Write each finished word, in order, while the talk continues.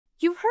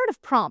You've heard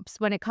of prompts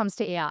when it comes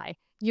to AI.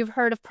 You've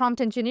heard of prompt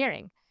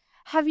engineering.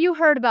 Have you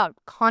heard about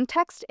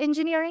context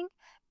engineering?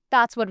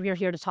 That's what we're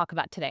here to talk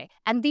about today.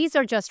 And these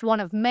are just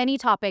one of many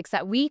topics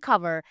that we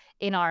cover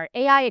in our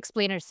AI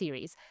Explainer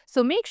series.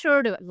 So make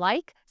sure to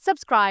like,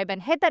 subscribe,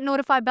 and hit that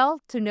notify bell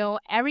to know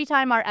every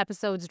time our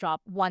episodes drop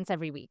once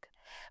every week.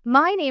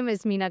 My name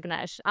is Meena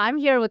Ganesh. I'm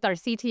here with our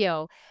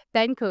CTO,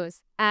 Ben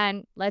Kus,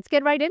 and let's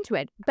get right into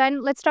it.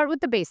 Ben, let's start with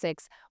the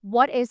basics.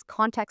 What is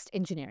context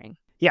engineering?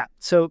 Yeah,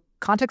 so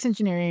context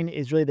engineering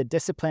is really the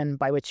discipline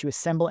by which you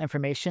assemble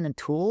information and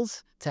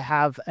tools to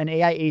have an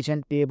AI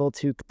agent be able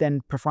to then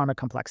perform a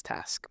complex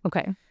task.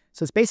 Okay.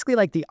 So it's basically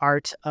like the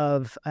art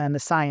of and the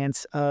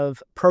science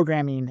of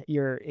programming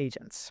your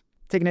agents.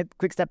 Taking a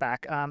quick step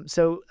back.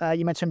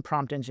 You mentioned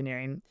prompt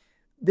engineering.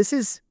 This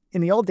is,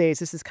 in the old days,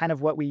 this is kind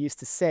of what we used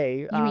to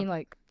say. You mean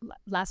like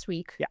last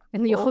week? Yeah.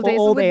 In the old days,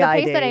 with the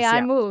pace that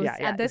AI moves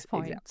at this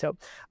point. Exactly.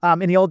 So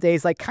in the old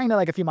days, like kind of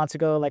like a few months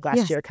ago, like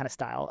last year kind of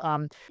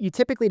style, you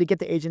typically, to get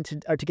the agent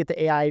to get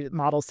the AI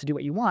models to do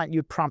what you want,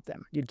 you'd prompt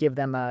them. You'd give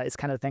them, it's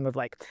kind of the thing of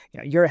like,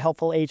 you're a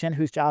helpful agent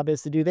whose job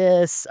is to do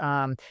this.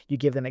 You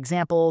give them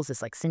examples.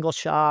 It's like single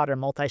shot or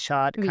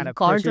multi-shot kind of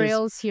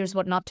guardrails. Here's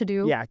what not to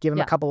do. Yeah. Give them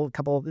a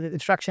couple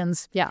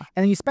instructions. Yeah.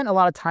 And then you spent a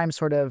lot of time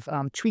sort of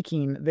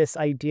tweaking this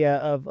idea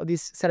of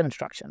these set of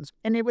instructions.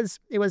 And it was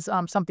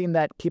something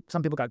that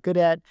some people got good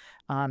at.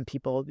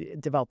 People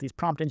developed these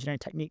prompt engineering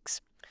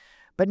techniques.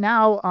 But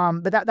now,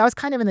 that was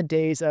kind of in the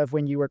days of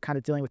when you were kind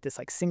of dealing with this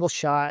like single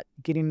shot,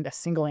 getting a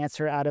single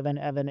answer out of an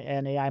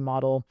AI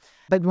model.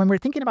 But when we're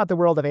thinking about the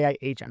world of AI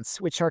agents,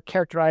 which are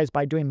characterized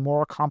by doing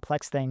more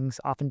complex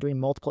things, often doing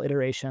multiple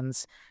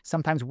iterations,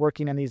 sometimes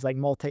working in these like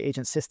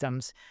multi-agent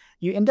systems,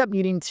 you end up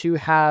needing to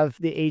have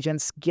the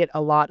agents get a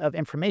lot of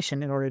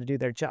information in order to do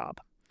their job.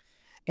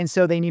 And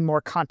so they need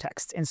more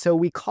context. And so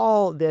we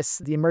call this,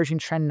 the emerging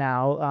trend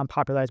now,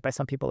 popularized by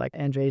some people like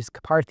Andrej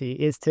Karpathy,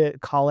 is to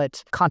call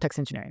it context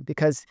engineering,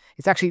 because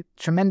it's actually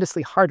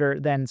tremendously harder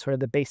than sort of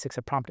the basics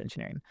of prompt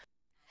engineering.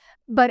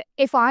 But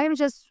if I'm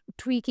just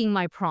tweaking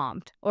my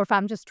prompt, or if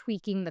I'm just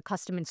tweaking the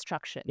custom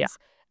instructions,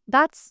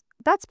 that's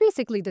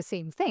basically the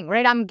same thing,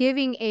 right? I'm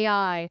giving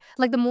AI,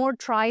 like the more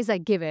tries I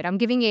give it, I'm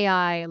giving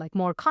AI like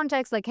more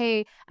context, like,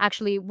 hey,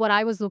 actually what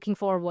I was looking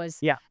for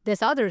was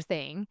this other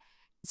thing.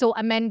 So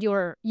amend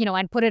your,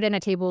 and put it in a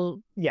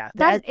table. Yeah.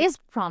 That is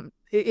prompt.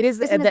 It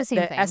is. Isn't it the same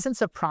thing? The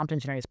essence of prompt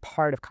engineering is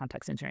part of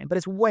context engineering, but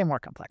it's way more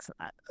complex than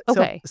that.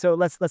 Okay. So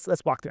let's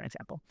walk through an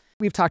example.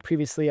 We've talked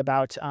previously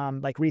about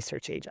like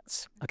research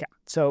agents. Okay.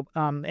 So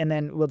and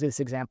then we'll do this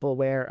example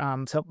where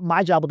so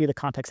my job will be the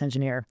context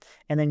engineer,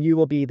 and then you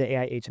will be the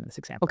AI agent in this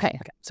example. Okay.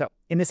 So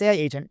in this AI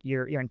agent,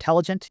 you're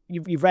intelligent.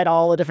 You've read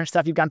all the different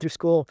stuff. You've gone through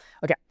school.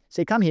 Okay.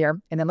 So you come here,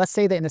 and then let's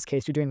say that in this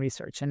case, you're doing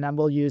research, and then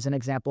we'll use an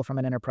example from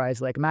an enterprise.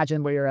 Like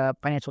imagine where you're a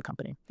financial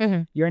company.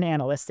 Mm-hmm. You're an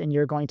analyst, and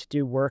you're going to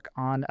do work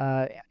on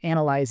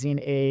analyzing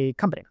a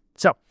company.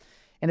 So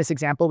in this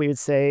example, we would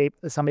say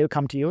somebody would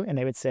come to you, and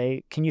they would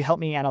say, can you help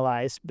me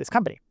analyze this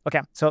company? Okay,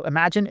 so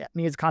imagine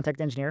me as a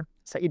context engineer,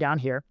 set you down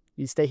here,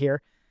 you stay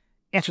here,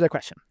 answer the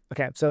question.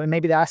 Okay, so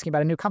maybe they're asking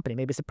about a new company.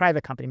 Maybe it's a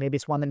private company. Maybe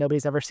it's one that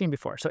nobody's ever seen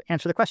before. So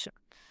answer the question.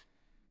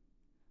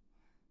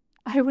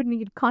 I would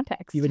need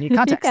context. You would need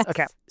context. Yes.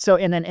 Okay. So,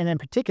 and then in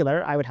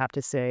particular, I would have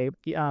to say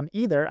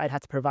either I'd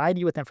have to provide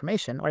you with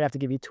information, or I'd have to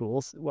give you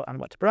tools on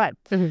what to provide.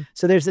 Mm-hmm.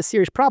 So there's a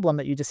serious problem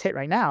that you just hit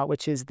right now,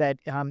 which is that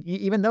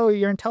even though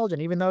you're intelligent,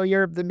 even though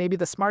you're maybe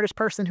the smartest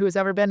person who has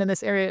ever been in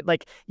this area,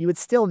 like you would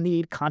still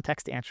need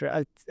context to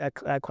answer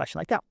a question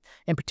like that.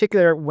 In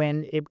particular,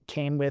 when it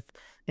came with,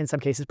 in some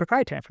cases,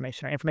 proprietary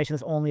information, or information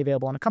that's only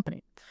available in a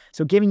company.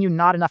 So giving you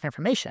not enough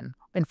information,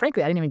 and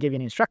frankly, I didn't even give you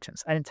any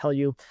instructions. I didn't tell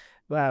you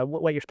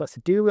what you're supposed to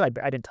do. I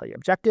didn't tell you your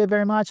objective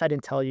very much. I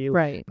didn't tell you.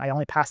 Right. I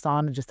only passed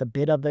on just a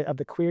bit of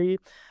the query,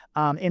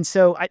 and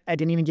so I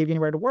didn't even give you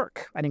anywhere to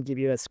work. I didn't give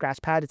you a scratch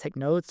pad to take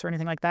notes or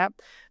anything like that.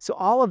 So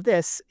all of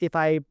this, if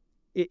I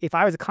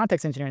was a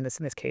context engineer in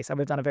this case, I would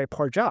have done a very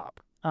poor job.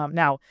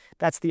 Now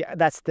that's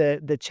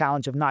the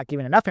challenge of not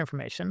giving enough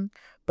information.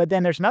 But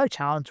then there's another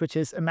challenge, which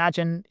is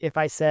imagine if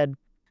I said,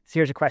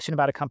 here's a question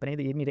about a company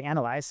that you need to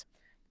analyze.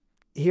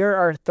 Here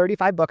are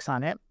 35 books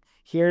on it.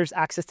 Here's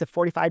access to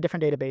 45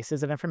 different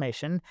databases of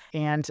information.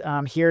 And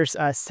here's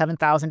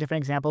 7,000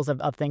 different examples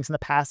of things in the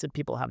past that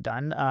people have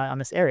done on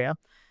this area.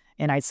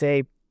 And I'd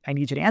say, I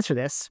need you to answer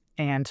this,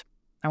 and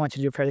I want you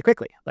to do it fairly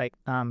quickly. Like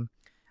AI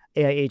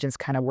agents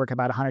kind of work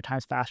about 100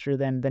 times faster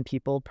than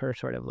people per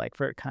sort of like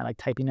for kind of like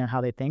typing in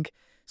how they think.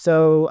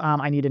 So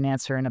I need an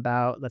answer in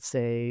about, let's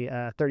say,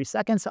 30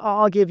 seconds.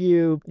 I'll give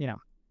you,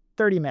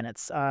 30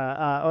 minutes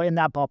or in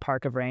that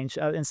ballpark of range.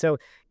 And so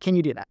can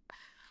you do that?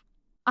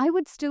 I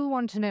would still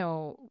want to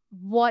know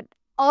what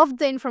of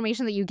the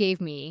information that you gave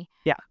me,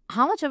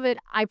 how much of it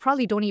I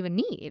probably don't even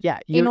need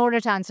in order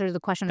to answer the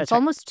question. It's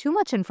almost too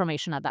much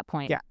information at that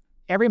point. Yeah.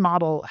 Every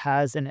model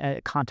has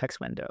a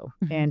context window,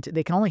 and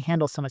they can only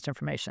handle so much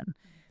information.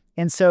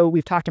 And so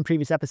we've talked in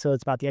previous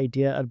episodes about the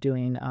idea of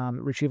doing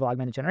retrieval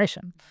augmented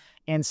generation.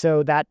 And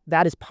so that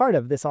is part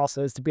of this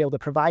also, is to be able to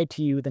provide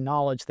to you the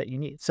knowledge that you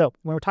need. So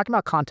when we're talking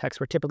about context,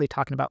 we're typically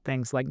talking about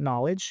things like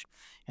knowledge,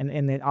 and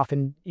then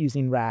often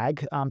using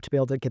RAG to be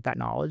able to get that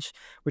knowledge.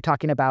 We're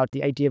talking about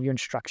the idea of your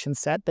instruction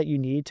set that you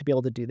need to be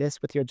able to do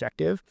this with your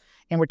objective.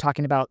 And we're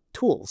talking about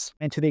tools.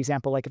 And to the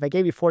example, like if I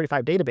gave you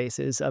 45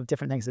 databases of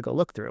different things to go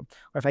look through,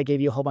 or if I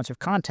gave you a whole bunch of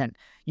content,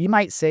 you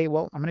might say,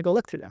 well, I'm going to go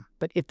look through them.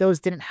 But if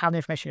those didn't have the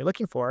information you're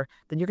looking for,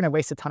 then you're going to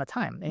waste a ton of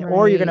time.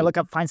 Or you're going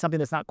to find something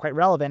that's not quite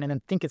relevant and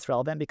then think it's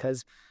relevant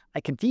because I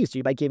confused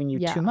you by giving you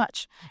too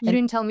much. You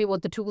didn't tell me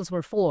what the tools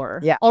were for,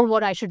 Yeah. or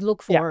what I should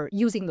look for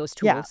using those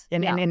tools.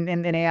 And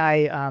in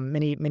AI,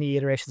 many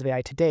iterations of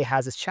AI today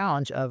has this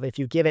challenge of, if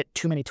you give it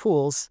too many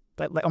tools,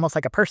 but almost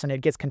like a person,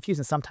 it gets confused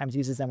and sometimes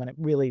uses them when it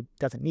really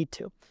doesn't need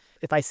to.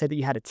 If I said that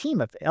you had a team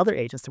of other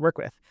agents to work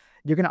with,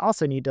 you're going to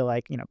also need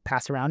to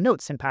pass around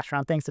notes and pass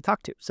around things to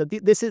talk to. So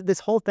this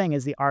whole thing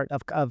is the art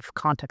of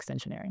context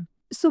engineering.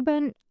 So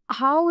Ben,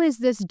 how is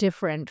this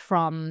different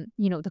from,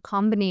 the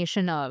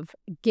combination of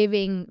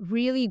giving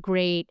really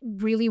great,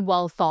 really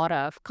well thought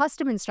of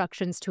custom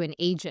instructions to an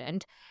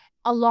agent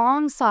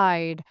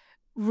alongside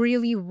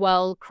really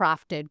well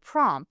crafted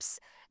prompts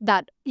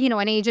that,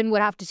 an agent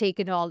would have to take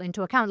it all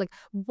into account? Like,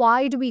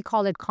 why do we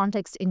call it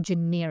context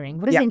engineering?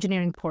 What is the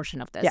engineering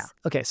portion of this? Yeah.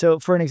 Okay. So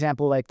for an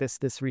example like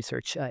this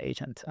research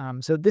agent,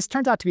 so this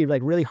turns out to be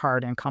really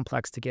hard and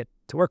complex to get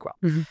to work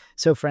well.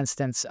 So for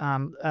instance,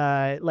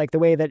 like the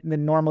way that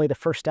normally the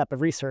first step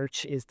of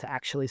research is to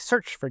actually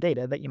search for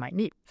data that you might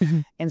need.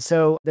 And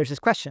so there's this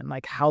question,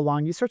 like, how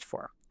long do you search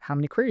for? How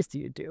many queries do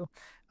you do?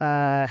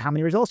 How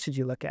many results should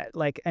you look at?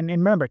 And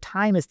remember,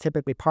 time is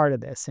typically part of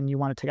this, and you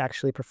want it to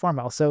actually perform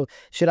well. So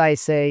should I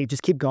say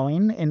just keep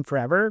going and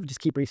forever, just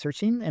keep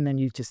researching, and then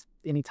you just,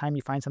 anytime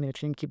you find something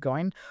interesting, keep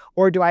going?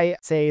 Or do I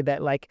say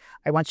that, like,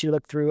 I want you to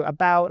look through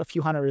about a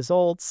few hundred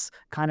results,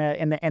 kind of,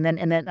 and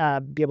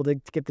then be able to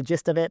get the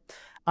gist of it?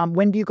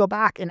 When do you go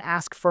back and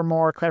ask for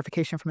more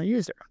clarification from the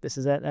user? This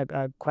is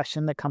a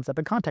question that comes up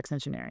in context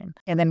engineering.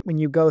 And then when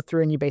you go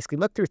through and you basically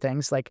look through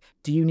things, like,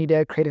 do you need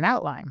to create an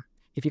outline?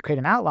 If you create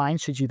an outline,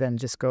 should you then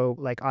just go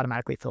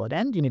automatically fill it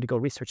in? Do you need to go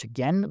research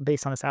again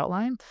based on this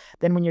outline?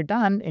 Then when you're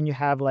done and you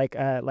have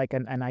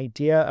an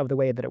idea of the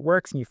way that it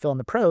works and you fill in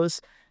the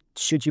pros,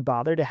 should you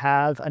bother to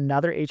have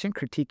another agent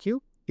critique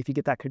you? If you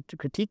get that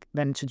critique,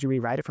 then should you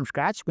rewrite it from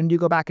scratch? When do you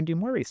go back and do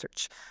more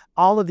research?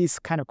 All of these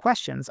kind of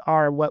questions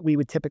are what we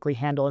would typically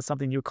handle as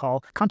something you would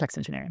call context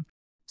engineering.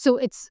 So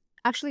it's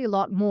actually a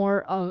lot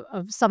more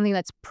of something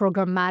that's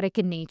programmatic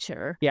in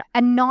nature, Yeah.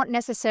 and not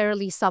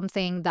necessarily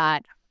something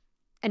that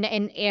an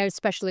AI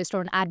specialist or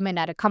an admin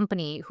at a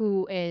company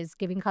who is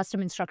giving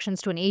custom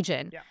instructions to an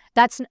agent,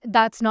 that's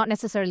not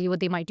necessarily what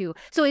they might do.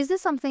 So is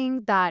this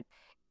something that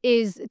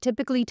is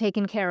typically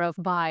taken care of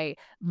by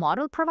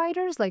model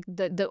providers like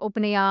the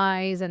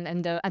OpenAIs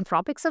and the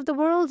Anthropics of the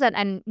world?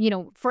 And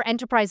for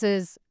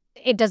enterprises,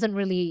 it doesn't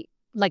really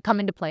come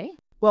into play?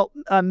 Well,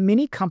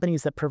 many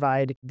companies that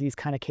provide these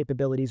kind of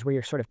capabilities where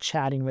you're sort of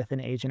chatting with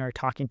an agent or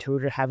talking to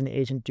it or having the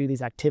agent do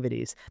these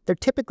activities, they're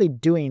typically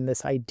doing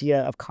this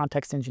idea of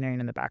context engineering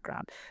in the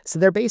background. So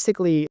they're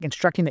basically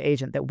instructing the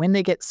agent that when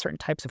they get certain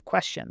types of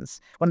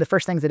questions, one of the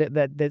first things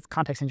that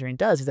context engineering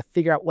does is to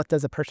figure out what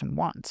does a person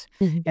want,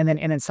 and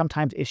then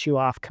sometimes issue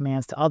off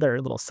commands to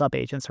other little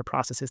sub-agents or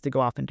processes to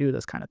go off and do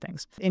those kind of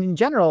things. And in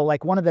general,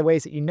 one of the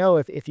ways that you know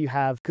if you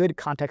have good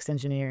context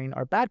engineering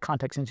or bad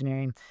context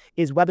engineering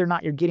is whether or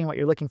not you're getting what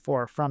you're looking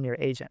for from your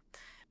agent.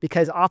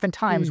 Because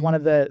oftentimes one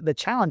of the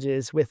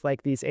challenges with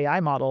these AI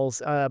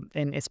models,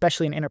 and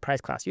especially in enterprise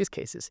class use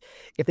cases,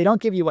 if they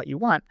don't give you what you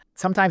want,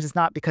 sometimes it's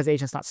not because the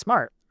agent's not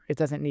smart. It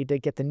doesn't need to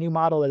get the new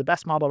model or the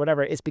best model or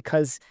whatever. It's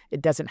because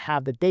it doesn't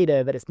have the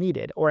data that is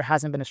needed or it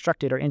hasn't been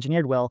instructed or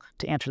engineered well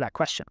to answer that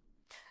question.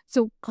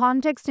 So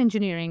context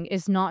engineering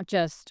is not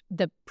just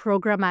the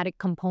programmatic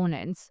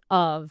components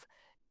of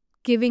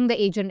giving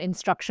the agent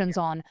instructions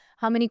on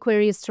how many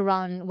queries to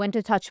run, when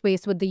to touch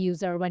base with the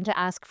user, when to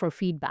ask for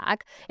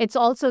feedback. It's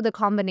also the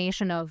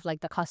combination of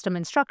the custom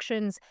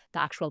instructions,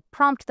 the actual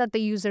prompt that the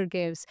user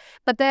gives.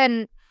 But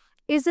then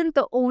isn't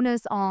the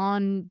onus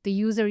on the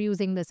user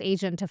using this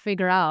agent to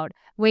figure out,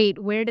 wait,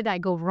 where did I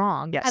go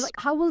wrong? Yes. And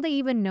how will they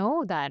even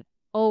know that,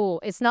 oh,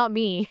 it's not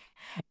me,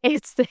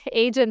 it's the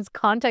agent's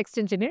context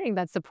engineering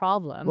that's the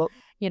problem, Well,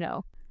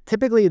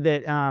 typically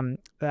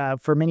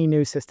for many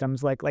new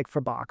systems like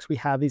for Box, we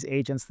have these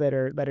agents that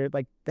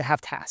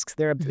have tasks.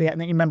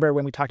 Remember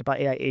when we talked about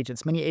AI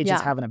agents, many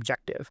agents have an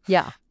objective.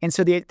 Yeah. And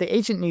so the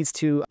agent needs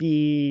to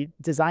be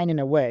designed in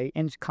a way,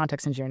 and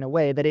context engineered in a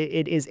way that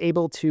it is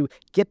able to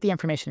get the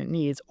information it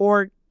needs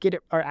or get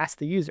it or ask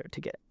the user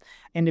to get it.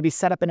 and to be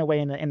set up in a way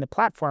in the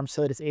platform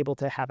so that it's able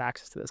to have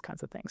access to those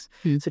kinds of things.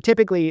 So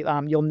typically,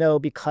 you'll know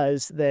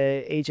because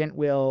the agent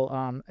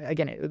will,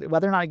 again,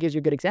 whether or not it gives you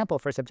a good example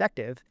for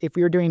subjective, if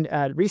we were doing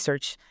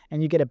research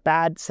and you get a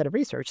bad set of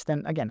research,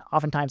 then again,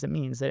 oftentimes it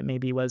means that it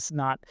maybe was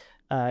not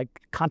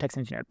context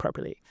engineered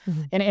appropriately.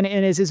 And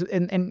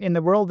in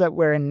the world that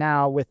we're in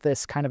now, with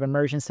this kind of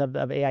emergence of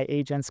AI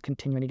agents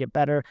continuing to get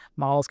better,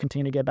 models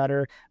continue to get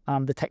better,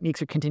 the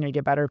techniques are continuing to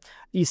get better,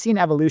 you see an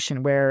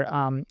evolution where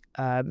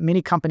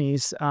many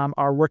companies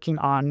are working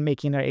on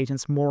making their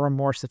agents more and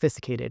more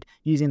sophisticated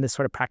using this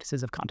sort of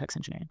practices of context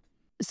engineering.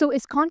 So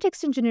is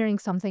context engineering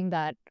something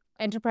that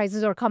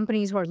enterprises or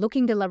companies who are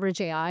looking to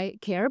leverage AI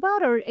care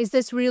about, or is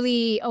this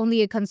really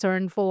only a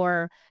concern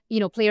for,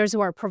 players who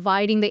are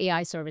providing the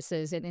AI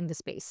services in the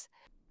space?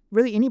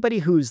 Really, anybody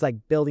who's like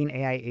building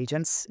AI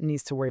agents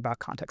needs to worry about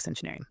context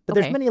engineering. But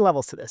there's many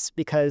levels to this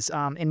because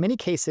in many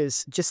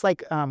cases, just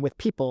like with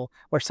people,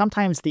 where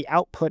sometimes the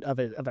output of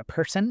a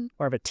person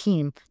or of a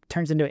team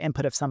turns into an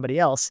input of somebody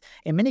else,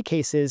 in many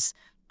cases,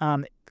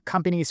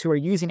 companies who are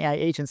using AI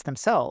agents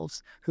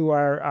themselves, who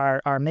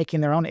are making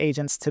their own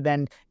agents to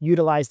then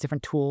utilize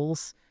different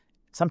tools,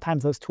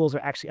 sometimes those tools are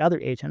actually other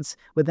agents,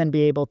 would then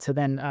be able to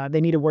then, they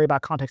need to worry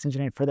about context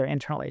engineering for their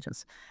internal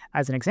agents.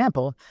 As an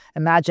example,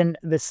 imagine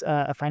this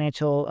a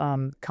financial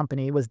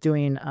company was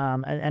doing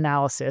an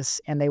analysis,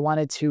 and they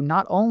wanted to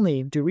not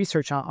only do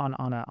research on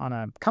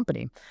a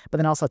company, but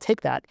then also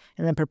take that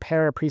and then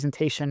prepare a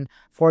presentation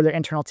for their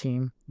internal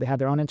team. They had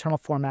their own internal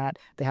format.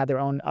 They had their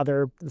own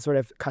other sort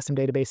of custom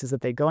databases that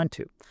they go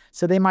into.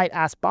 So they might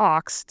ask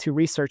Box to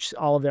research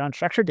all of their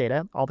unstructured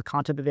data, all the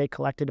content that they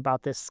collected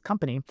about this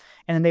company,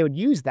 and then they would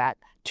use that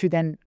to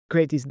then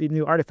create these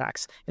new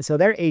artifacts. And so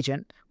their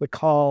agent would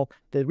call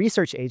the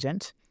research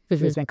agent,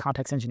 who's been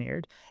context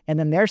engineered, and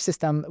then their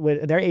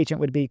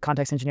agent would be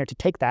context engineered to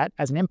take that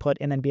as an input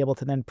and then be able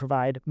to then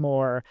provide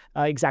more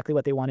exactly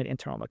what they wanted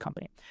internal to the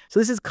company.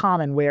 So this is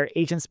common, where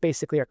agents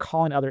basically are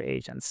calling other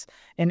agents.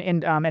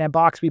 And at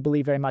Box, we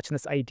believe very much in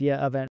this idea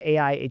of an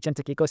AI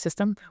agentic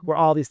ecosystem where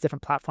all these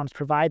different platforms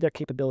provide their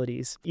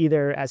capabilities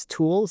either as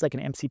tools, like an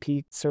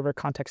MCP server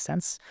context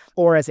sense,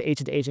 or as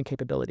agent-to-agent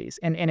capabilities.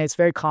 And it's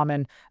very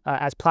common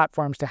as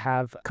platforms to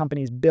have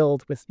companies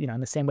build with, in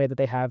the same way that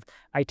they have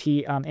IT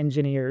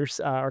engineers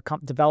or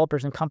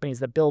developers and companies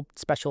that build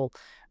special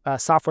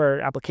software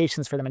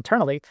applications for them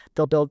internally.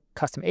 They'll build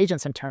custom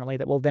agents internally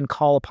that will then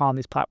call upon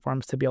these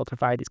platforms to be able to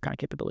provide these kind of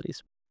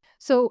capabilities.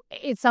 So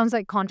it sounds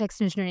like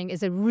context engineering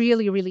is a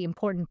really, really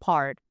important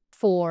part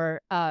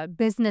for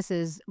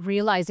businesses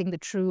realizing the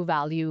true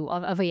value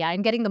of AI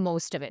and getting the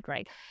most of it,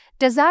 right?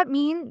 Does that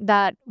mean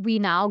that we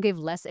now give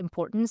less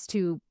importance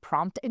to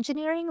prompt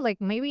engineering? Like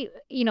maybe,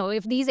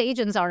 if these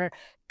agents are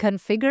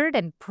configured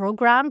and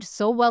programmed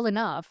so well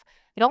enough,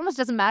 it almost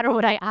doesn't matter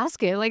what I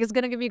ask it. Like, it's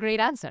going to give me a great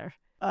answer.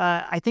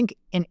 I think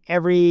in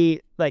every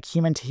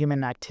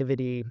human-to-human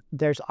activity,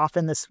 there's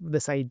often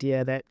this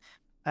idea that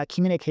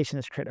communication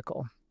is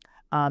critical.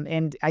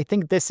 And I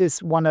think this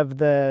is one of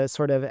the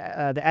sort of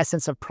the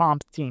essence of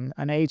prompting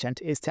an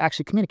agent is to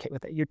actually communicate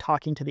with it. You're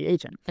talking to the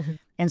agent.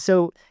 And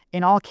so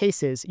in all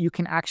cases, you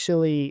can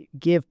actually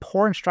give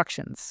poor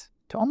instructions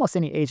to almost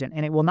any agent,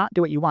 and it will not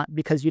do what you want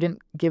because you didn't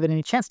give it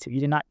any chance to. You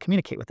did not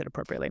communicate with it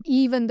appropriately.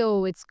 Even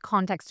though it's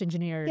context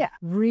engineered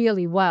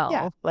really well.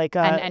 Yeah,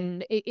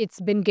 and it's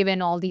been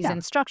given all these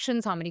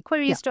instructions, how many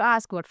queries to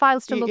ask, what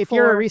files to look for. If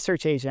you're a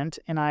research agent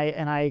and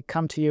I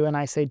come to you and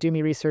I say, do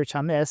me research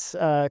on this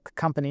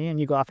company, and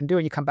you go off and do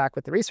it, you come back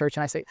with the research,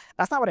 and I say,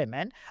 that's not what I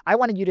meant. I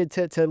wanted you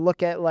to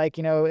look at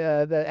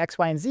the X,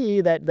 Y, and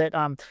Z that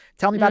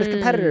tell me about its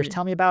competitors,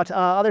 tell me about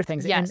other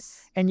things.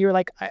 Yes. And you're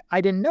like,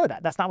 I didn't know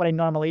that. That's not what I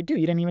normally do.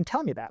 You didn't even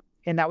tell me that.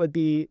 And that would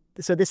be,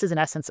 so this is an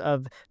essence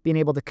of being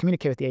able to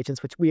communicate with the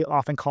agents, which we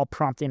often call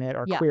prompting it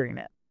or querying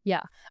it.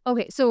 Yeah.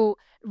 Okay. So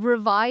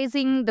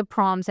revising the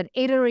prompts and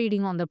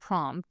iterating on the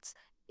prompts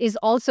is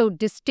also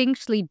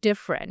distinctly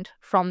different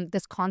from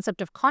this concept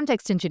of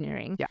context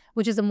engineering,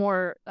 which is a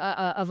more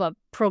of a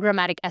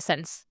programmatic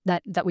essence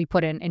that we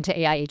put into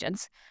AI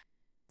agents.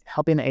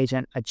 Helping the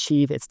agent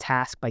achieve its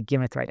task by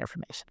giving it the right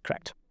information.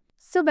 Correct.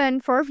 So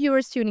Ben, for our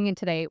viewers tuning in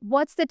today,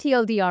 what's the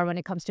TLDR when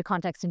it comes to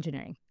context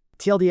engineering?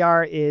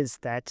 TLDR is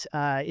that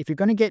if you're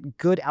going to get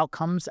good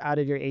outcomes out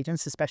of your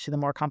agents, especially the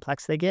more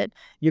complex they get,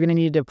 you're going to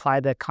need to apply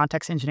the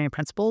context engineering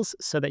principles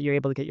so that you're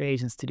able to get your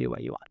agents to do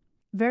what you want.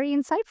 Very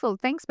insightful.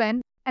 Thanks,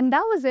 Ben. And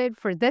that was it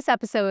for this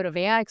episode of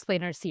AI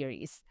Explainer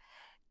series.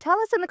 Tell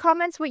us in the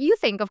comments what you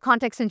think of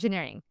context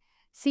engineering.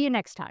 See you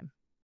next time.